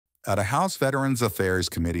At a House Veterans Affairs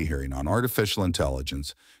Committee hearing on artificial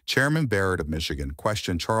intelligence, Chairman Barrett of Michigan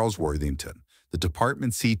questioned Charles Worthington, the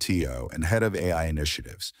department CTO and head of AI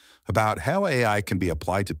initiatives, about how AI can be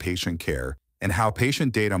applied to patient care and how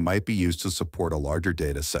patient data might be used to support a larger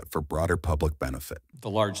data set for broader public benefit.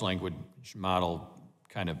 The large language model,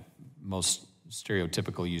 kind of most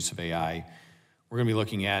stereotypical use of AI, we're going to be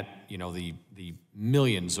looking at, the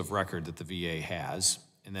millions of record that the VA has,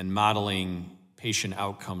 and then modeling patient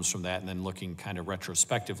outcomes from that, and then looking kind of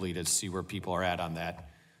retrospectively to see where people are at on that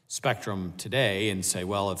spectrum today and say,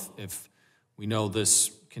 well, if we know this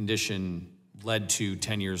condition led to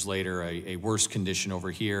 10 years later a worse condition over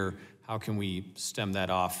here, how can we stem that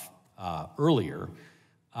off earlier?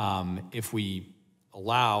 If we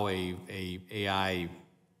allow a AI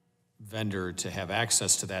vendor to have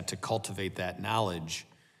access to that, to cultivate that knowledge,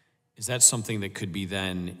 is that something that could be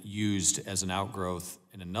then used as an outgrowth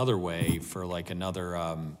in another way for like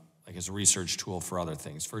as a research tool for other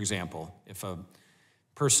things? For example, if a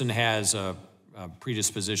person has a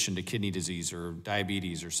predisposition to kidney disease or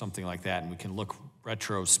diabetes or something like that, and we can look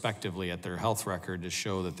retrospectively at their health record to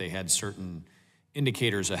show that they had certain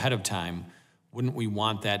indicators ahead of time, wouldn't we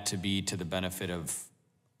want that to be to the benefit of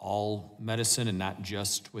all medicine and not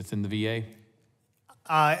just within the VA?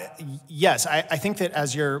 Yes, I think that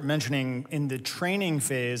as you're mentioning in the training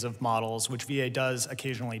phase of models, which VA does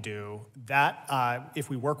occasionally do, that if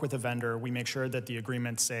we work with a vendor, we make sure that the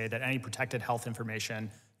agreements say that any protected health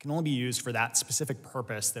information can only be used for that specific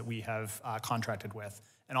purpose that we have contracted with.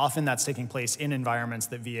 And often that's taking place in environments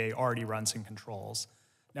that VA already runs and controls.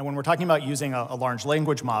 Now, when we're talking about using a large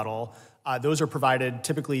language model, those are provided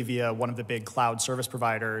typically via one of the big cloud service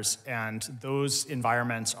providers, and those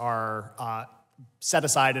environments are set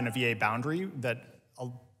aside in a VA boundary that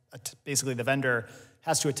basically the vendor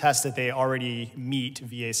has to attest that they already meet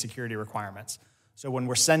VA security requirements. So when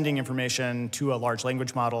we're sending information to a large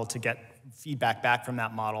language model to get feedback back from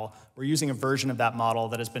that model, we're using a version of that model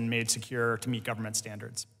that has been made secure to meet government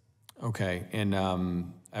standards. Okay, and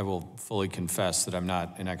I will fully confess that I'm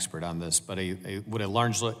not an expert on this, but would a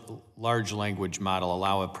large language model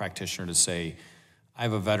allow a practitioner to say, I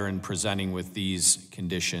have a veteran presenting with these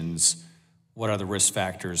conditions, what are the risk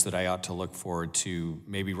factors that I ought to look for to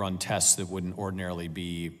maybe run tests that wouldn't ordinarily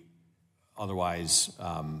be otherwise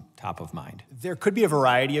top of mind? There could be a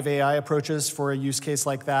variety of AI approaches for a use case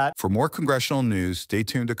like that. For more congressional news, stay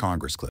tuned to Congress Clip.